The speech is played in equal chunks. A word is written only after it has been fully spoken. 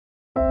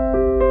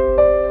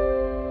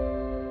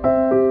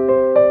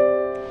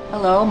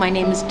Hello, my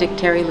name is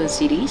Dechteres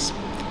Lazidis,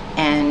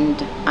 and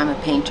I'm a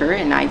painter,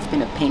 and I've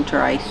been a painter,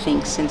 I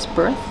think, since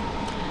birth.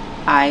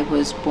 I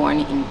was born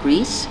in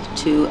Greece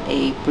to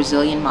a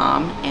Brazilian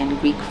mom and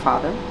Greek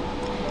father,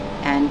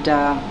 and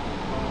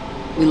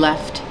we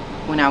left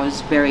when I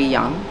was very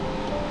young,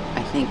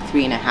 I think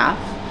 3.5,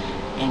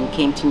 and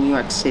came to New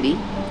York City.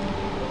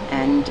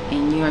 And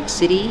in New York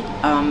City,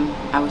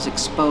 I was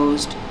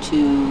exposed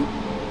to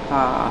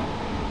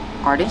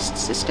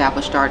artists,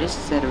 established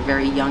artists, at a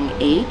very young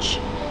age,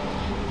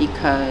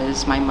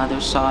 because my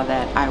mother saw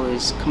that I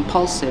was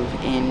compulsive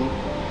in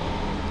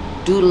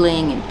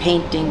doodling and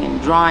painting and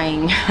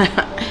drawing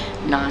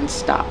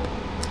non-stop.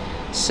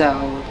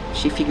 So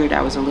she figured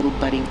I was a little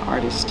budding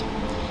artist,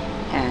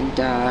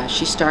 and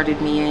she started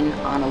me in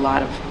on a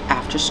lot of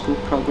after-school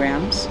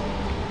programs,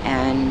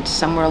 and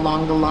somewhere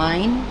along the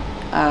line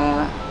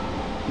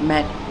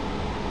met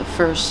the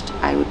first,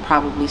 I would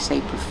probably say,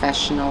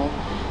 professional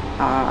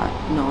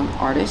known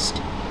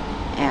artist.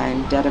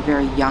 And at a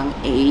very young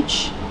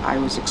age I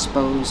was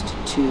exposed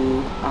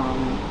to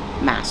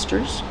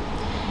masters,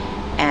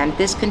 and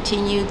this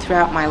continued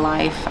throughout my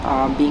life,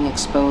 being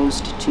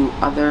exposed to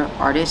other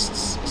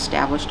artists,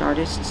 established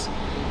artists,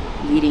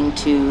 leading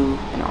to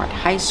an art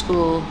high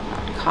school,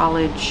 art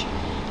college.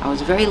 I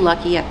was very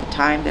lucky at the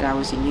time that I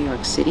was in New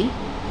York City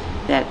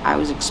that I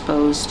was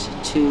exposed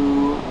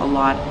to a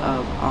lot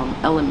of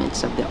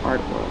elements of the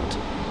art world.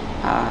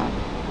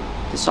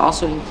 This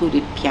also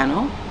included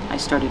piano. I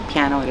started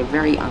piano at a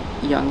very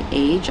young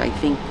age, I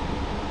think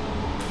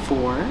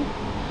 4.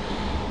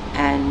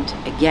 And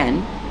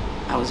again,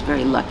 I was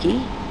very lucky.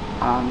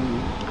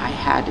 I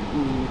had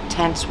an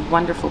intense,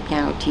 wonderful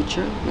piano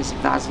teacher, Miss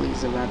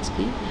Dechteres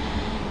Lazidis,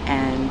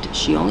 and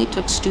she only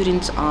took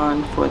students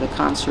on for the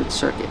concert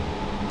circuit.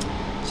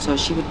 So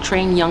she would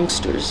train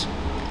youngsters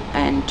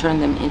and turn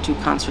them into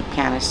concert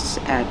pianists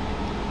at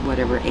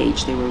whatever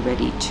age they were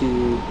ready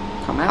to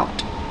come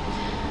out.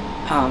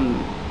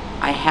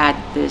 I had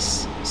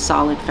this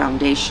solid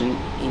foundation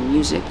in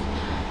music,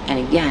 and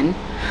again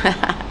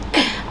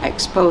I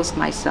exposed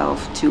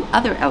myself to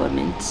other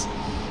elements.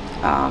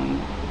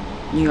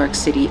 New York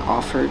City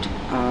offered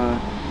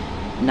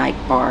night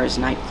bars,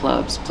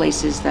 nightclubs,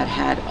 places that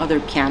had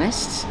other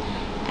pianists,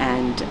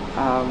 and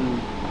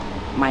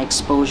my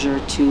exposure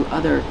to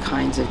other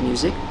kinds of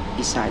music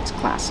besides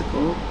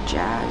classical,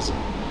 jazz,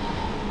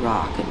 and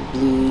rock, and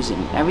blues,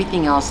 and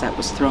everything else that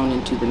was thrown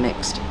into the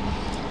mix.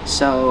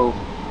 So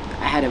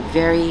I had a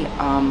very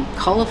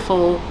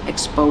colorful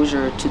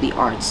exposure to the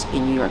arts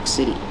in New York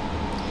City,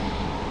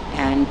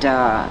 and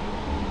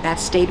that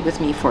stayed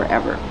with me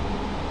forever.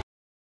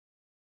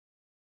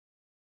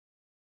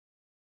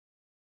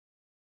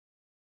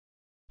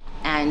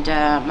 And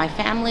my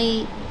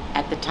family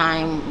at the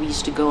time, we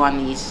used to go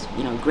on these,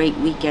 great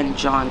weekend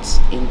jaunts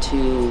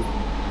into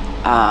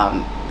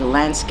the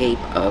landscape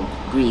of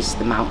Greece,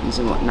 the mountains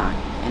and whatnot.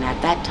 And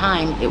at that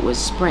time, it was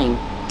spring,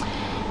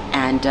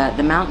 and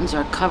the mountains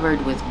are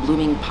covered with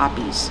blooming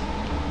poppies.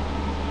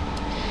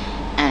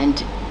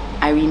 And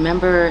I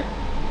remember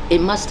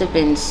it must have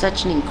been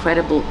such an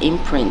incredible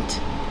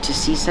imprint to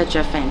see such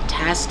a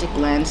fantastic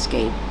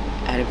landscape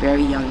at a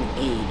very young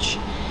age,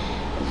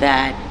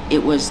 that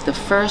it was the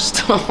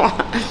first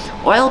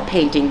oil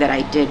painting that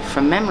I did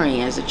from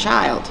memory as a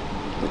child,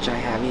 which I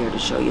have here to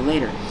show you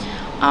later.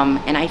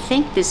 And I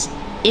think this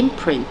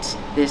imprint,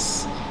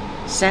 this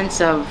sense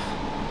of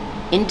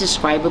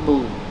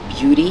indescribable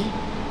beauty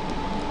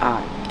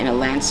in a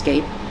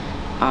landscape,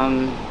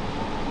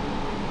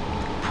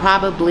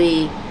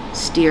 probably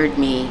steered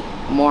me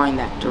more in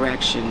that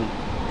direction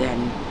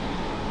than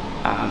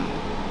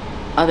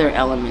other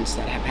elements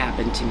that have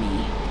happened to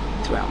me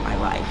throughout my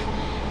life.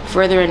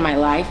 Further in my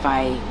life,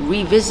 I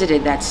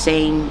revisited that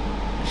same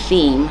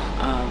theme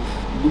of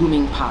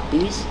blooming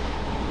poppies.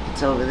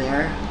 It's over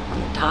there on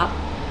the top.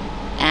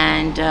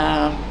 And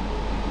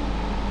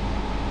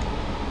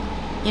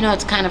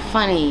it's kind of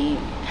funny.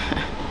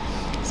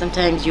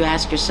 Sometimes you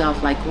ask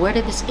yourself, like, where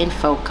did this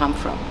info come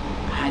from?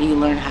 How do you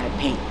learn how to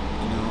paint?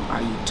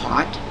 Are you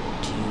taught?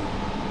 Do you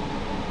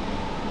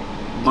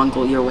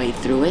bungle your way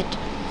through it?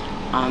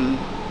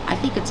 I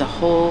think it's a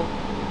whole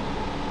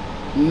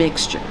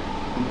mixture,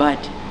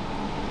 but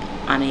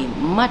on a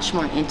much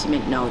more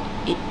intimate note,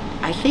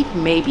 I think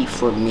maybe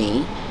for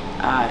me,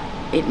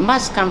 it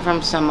must come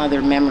from some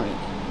other memory,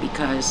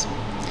 because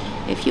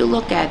if you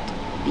look at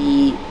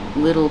the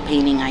little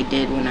painting I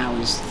did when I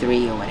was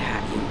 3 or what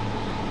have you,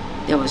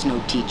 there was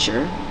no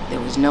teacher,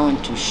 there was no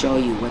one to show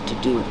you what to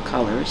do with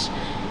colors,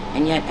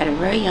 and yet at a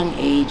very young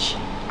age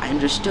I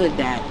understood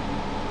that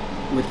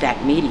with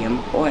that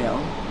medium,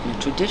 oil, in a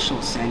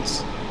traditional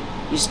sense,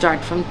 you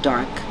start from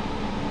dark,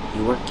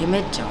 you work your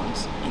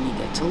midtones, and you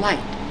get to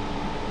light.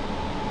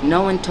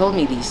 No one told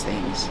me these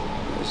things.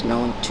 There was no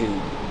one to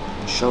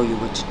show you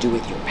what to do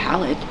with your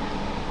palette,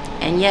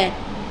 and yet,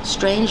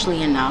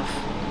 strangely enough,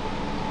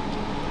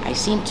 I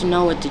seemed to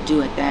know what to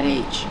do at that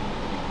age.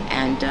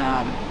 And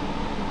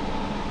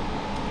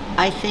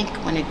I think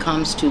when it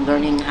comes to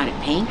learning how to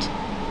paint,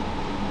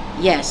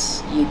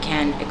 yes, you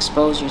can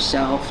expose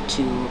yourself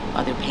to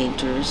other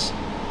painters.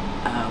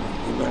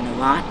 You learn a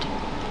lot.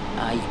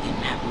 You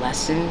can have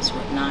lessons,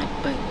 whatnot,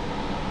 but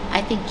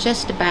I think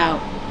just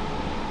about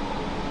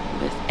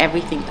with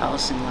everything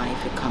else in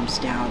life, it comes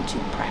down to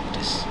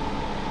practice.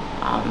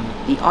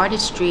 The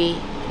artistry,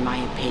 in my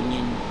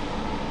opinion,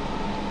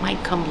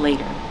 might come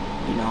later.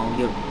 You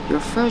know, your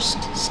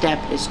first step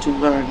is to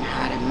learn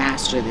how to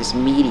master this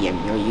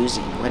medium you're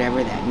using,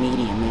 whatever that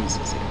medium is.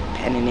 Is it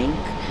pen and ink,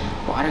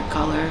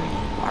 watercolor?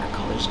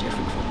 Watercolor is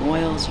different from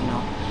oils, you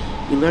know.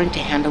 You learn to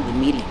handle the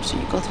medium, so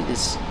you go through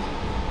this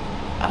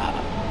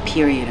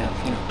period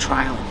of, you know,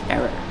 trial and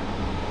error.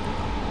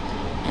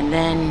 And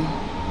then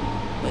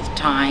with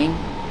time,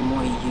 the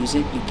more you use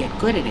it, you get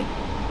good at it.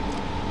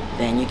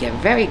 Then you get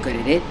very good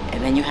at it,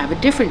 and then you have a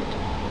different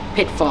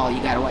pitfall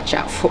you got to watch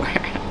out for.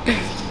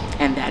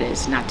 And that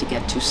is not to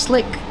get too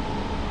slick.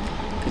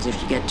 Because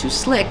if you get too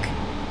slick,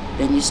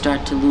 then you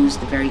start to lose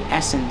the very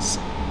essence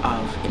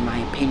of, in my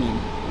opinion,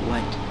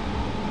 what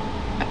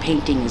a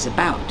painting is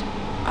about.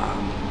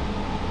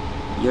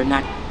 You're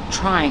not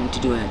trying to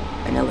do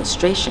an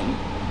illustration,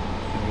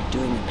 you're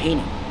doing a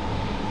painting.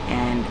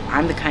 And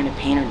I'm the kind of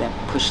painter that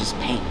pushes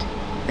paint.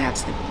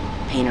 That's the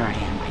painter I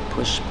am. I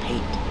push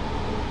paint.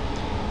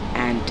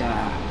 And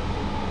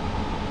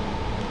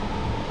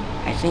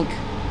I think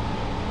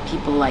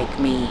people like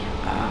me,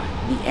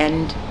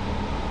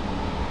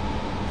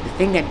 the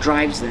thing that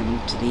drives them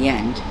to the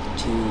end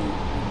to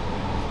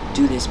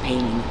do this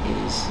painting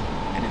is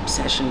an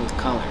obsession with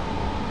color.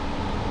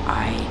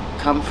 I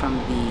come from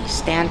the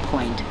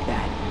standpoint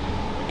that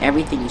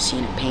everything you see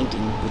in a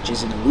painting, which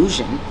is an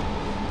illusion,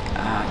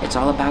 it's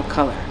all about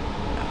color.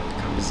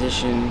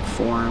 Composition,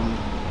 form,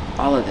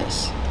 all of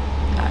this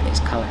is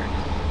color.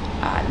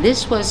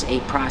 This was a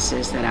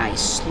process that I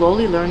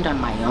slowly learned on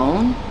my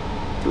own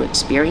through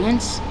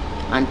experience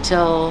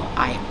until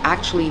I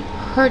actually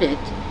heard it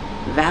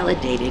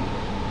validated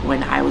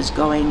when I was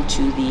going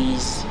to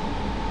these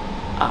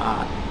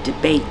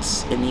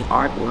debates in the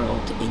art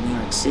world in New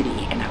York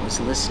City, and I was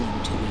listening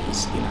to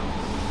these, you know,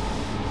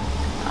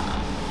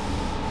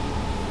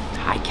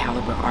 high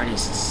caliber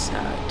artists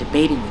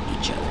debating with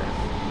each other.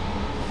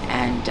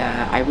 And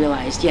I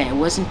realized, yeah, it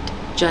wasn't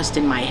just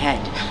in my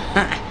head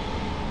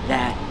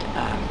that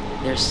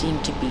there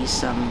seemed to be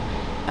some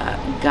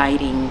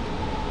guiding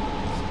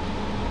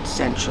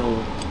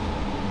central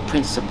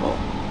principle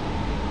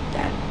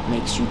that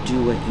makes you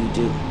do what you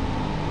do.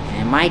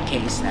 And in my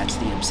case, that's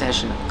the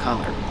obsession of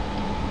color.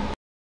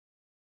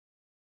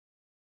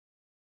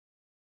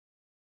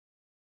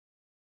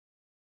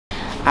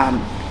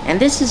 And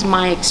this is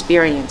my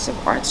experience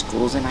of art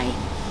schools, and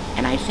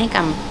I think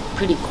I'm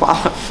pretty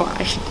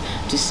qualified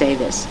to say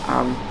this.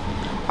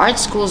 Art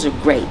schools are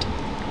great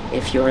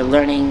if you're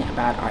learning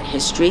about art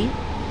history,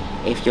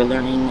 if you're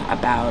learning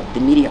about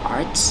the media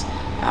arts,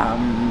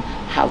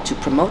 how to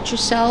promote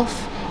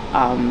yourself,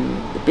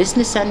 the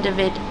business end of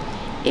it.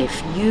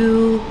 If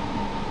you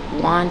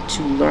want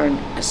to learn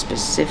a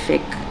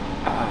specific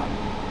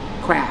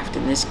craft,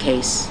 in this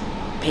case,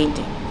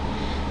 painting,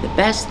 the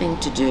best thing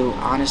to do,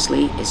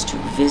 honestly, is to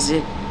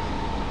visit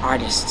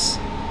artists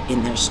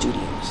in their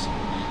studios.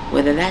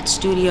 Whether that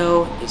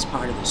studio is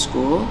part of the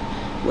school,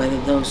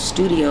 whether those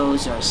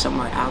studios are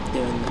somewhere out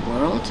there in the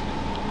world.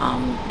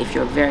 If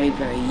you're very,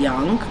 very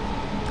young,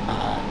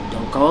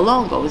 don't go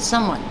alone, go with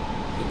someone,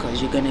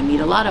 because you're going to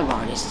meet a lot of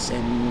artists,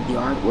 and the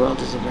art world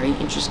is a very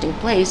interesting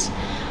place.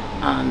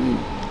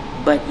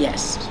 But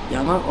yes,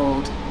 young or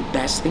old, the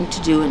best thing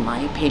to do, in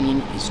my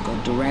opinion, is go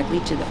directly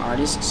to the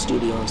artist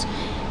studios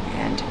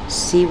and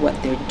see what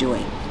they're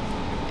doing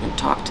and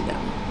talk to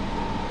them.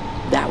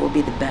 That will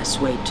be the best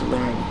way to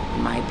learn,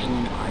 in my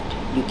opinion, art.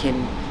 You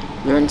can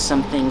learn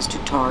some things,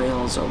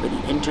 tutorials over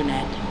the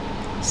internet.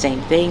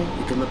 Same thing,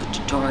 you can look at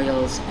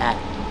tutorials at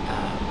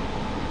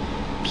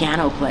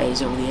piano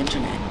plays over the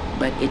internet,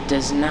 but it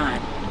does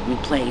not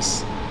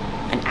replace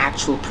an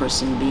actual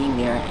person being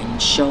there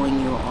and showing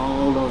you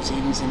all those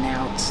ins and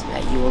outs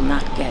that you will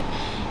not get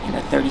in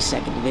a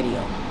 30-second video.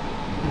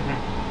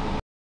 Mm-hmm.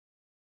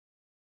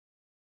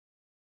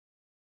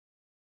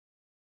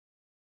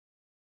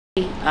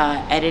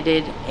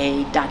 Edited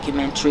a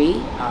documentary,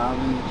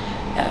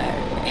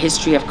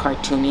 history of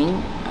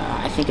cartooning.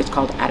 I think it's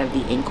called Out of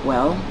the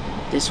Inkwell.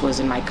 This was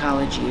in my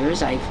college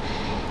years. I've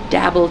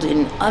dabbled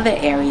in other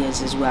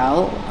areas as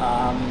well.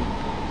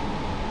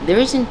 There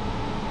isn't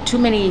too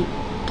many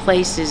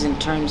places in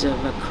terms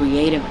of a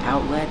creative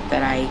outlet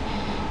that I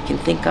can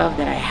think of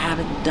that I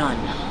haven't done.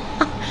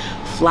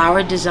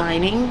 Flower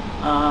designing.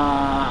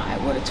 I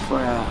worked for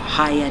a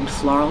high-end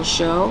floral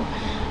show.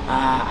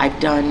 I've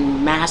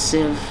done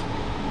massive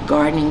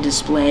gardening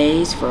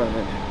displays for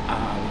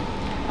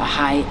a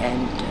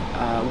high-end,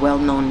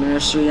 well-known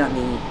nursery on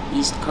the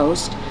East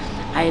Coast.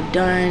 I've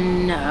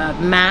done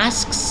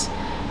masks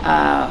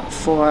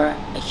for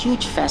a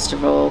huge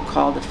festival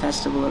called the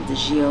Festival of the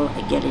Gilles,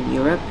 again in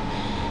Europe,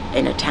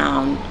 in a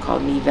town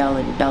called Nivelles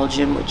in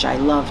Belgium, which I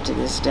love to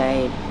this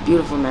day.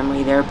 Beautiful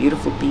memory there,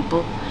 beautiful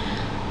people.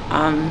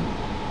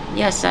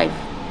 Yes, I've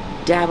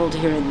dabbled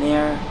here and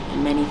there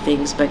and many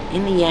things, but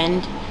in the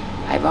end,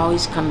 I've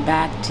always come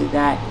back to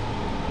that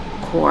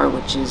core,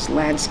 which is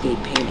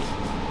landscape painting.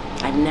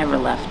 I've never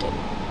left it.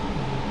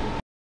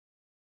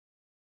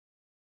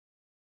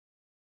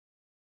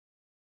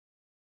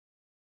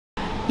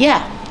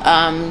 Yeah,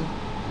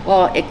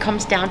 well, it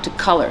comes down to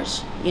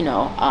colors. You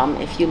know,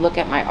 if you look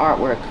at my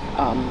artwork,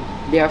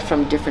 they're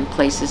from different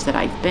places that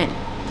I've been.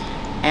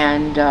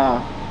 And,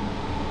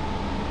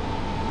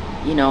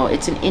 you know,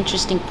 it's an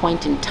interesting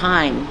point in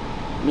time,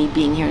 me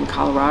being here in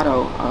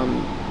Colorado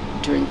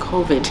during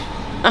COVID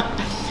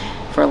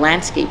for a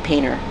landscape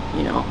painter,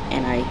 you know,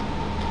 and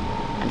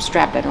I'm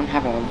strapped. I don't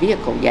have a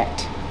vehicle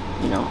yet,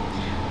 you know.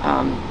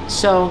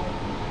 So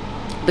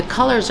the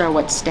colors are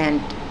what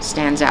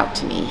stands out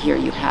to me. Here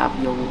you have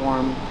your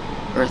warm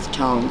earth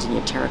tones and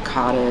your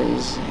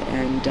terracottas,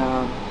 and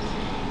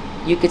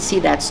you could see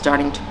that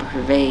starting to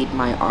pervade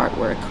my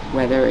artwork,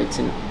 whether it's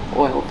an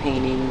oil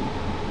painting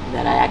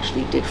that I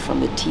actually did from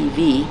the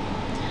TV,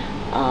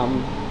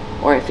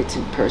 or if it's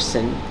in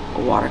person,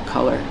 a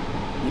watercolor,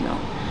 you know.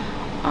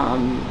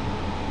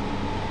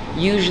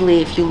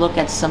 Usually if you look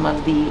at some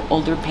of the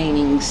older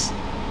paintings,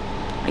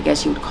 I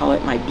guess you would call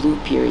it my blue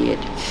period.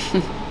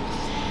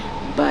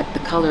 But the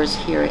colors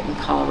here in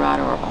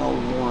Colorado are all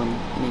warm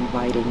and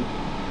inviting.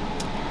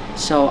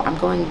 So I'm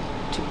going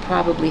to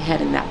probably head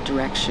in that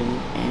direction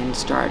and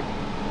start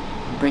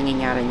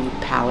bringing out a new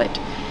palette.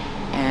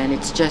 And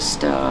it's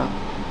just, I'm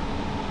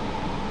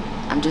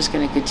just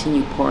going to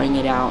continue pouring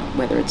it out,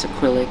 whether it's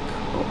acrylic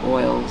or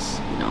oils.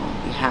 You know,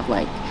 you have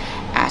like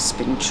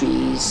aspen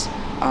trees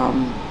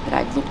that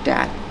I've looked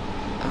at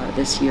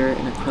this year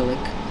in acrylic.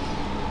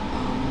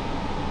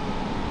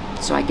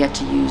 So I get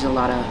to use a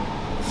lot of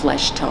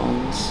flesh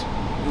tones,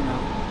 you know.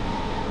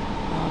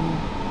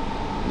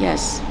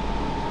 Yes,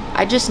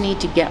 I just need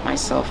to get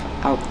myself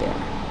out there.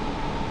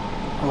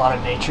 A lot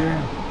of nature?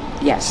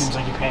 Yes. Seems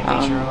like you paint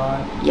nature a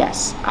lot.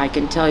 Yes, I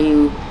can tell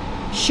you,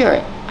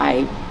 sure,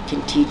 I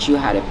can teach you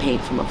how to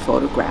paint from a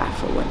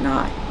photograph or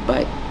whatnot,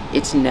 but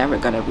it's never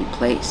going to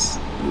replace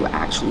you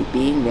actually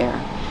being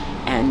there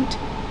and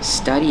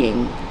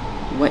studying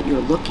what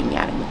you're looking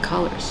at in the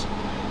colors.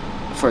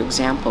 For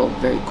example,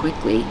 very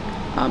quickly,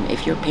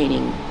 if you're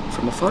painting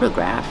from a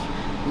photograph,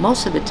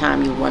 most of the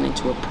time you run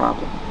into a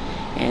problem,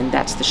 and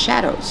that's the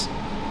shadows.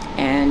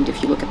 And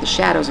if you look at the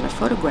shadows in a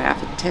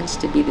photograph, it tends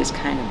to be this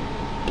kind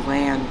of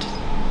bland,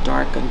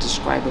 dark,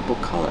 undescribable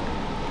color.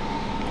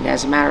 And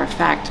as a matter of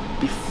fact,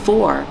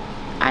 before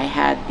I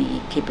had the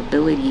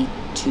capability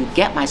to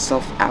get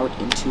myself out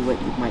into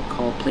what you might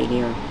call plein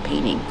air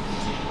painting,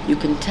 you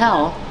can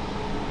tell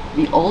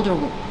the older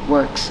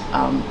works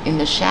in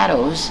the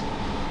shadows,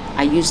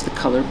 I use the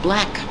color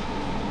black.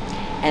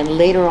 And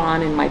later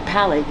on in my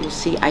palette, you'll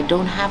see I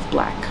don't have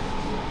black.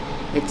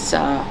 It's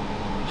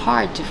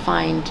hard to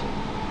find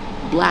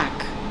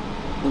black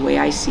the way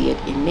I see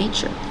it in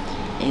nature.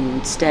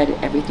 Instead,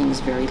 everything's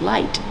very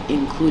light,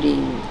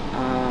 including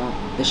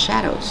the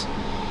shadows.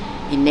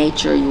 In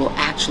nature, you will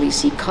actually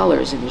see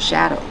colors in the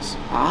shadows.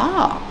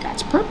 Ah,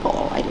 that's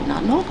purple. I did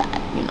not know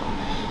that, you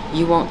know.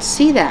 You won't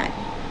see that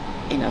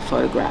in a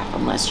photograph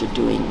unless you're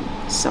doing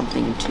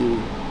something to,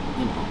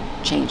 you know,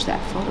 change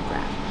that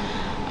photograph.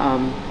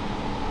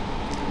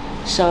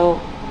 So,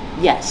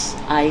 yes,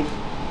 I've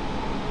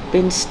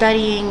been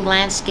studying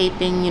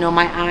landscaping, you know,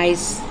 my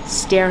eyes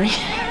staring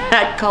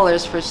at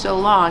colors for so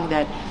long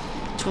that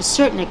to a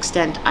certain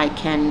extent I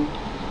can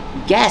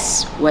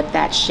guess what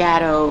that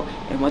shadow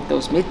and what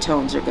those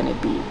midtones are going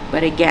to be.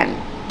 But again,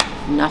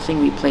 nothing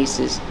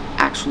replaces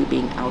actually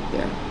being out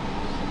there,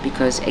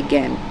 because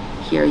again,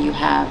 here you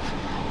have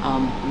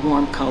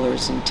warm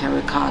colors and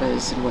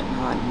terracottas and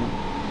whatnot,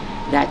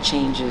 and that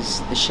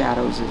changes the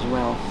shadows as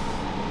well.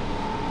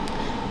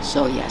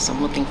 So yes,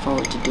 I'm looking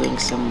forward to doing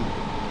some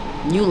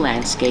new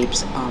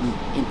landscapes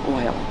in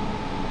oil.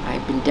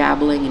 I've been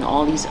dabbling in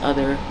all these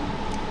other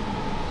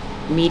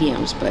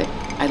mediums, but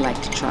I like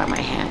to try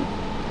my hand.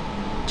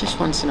 Just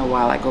once in a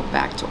while I go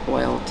back to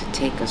oil to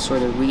take a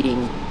sort of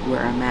reading where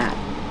I'm at.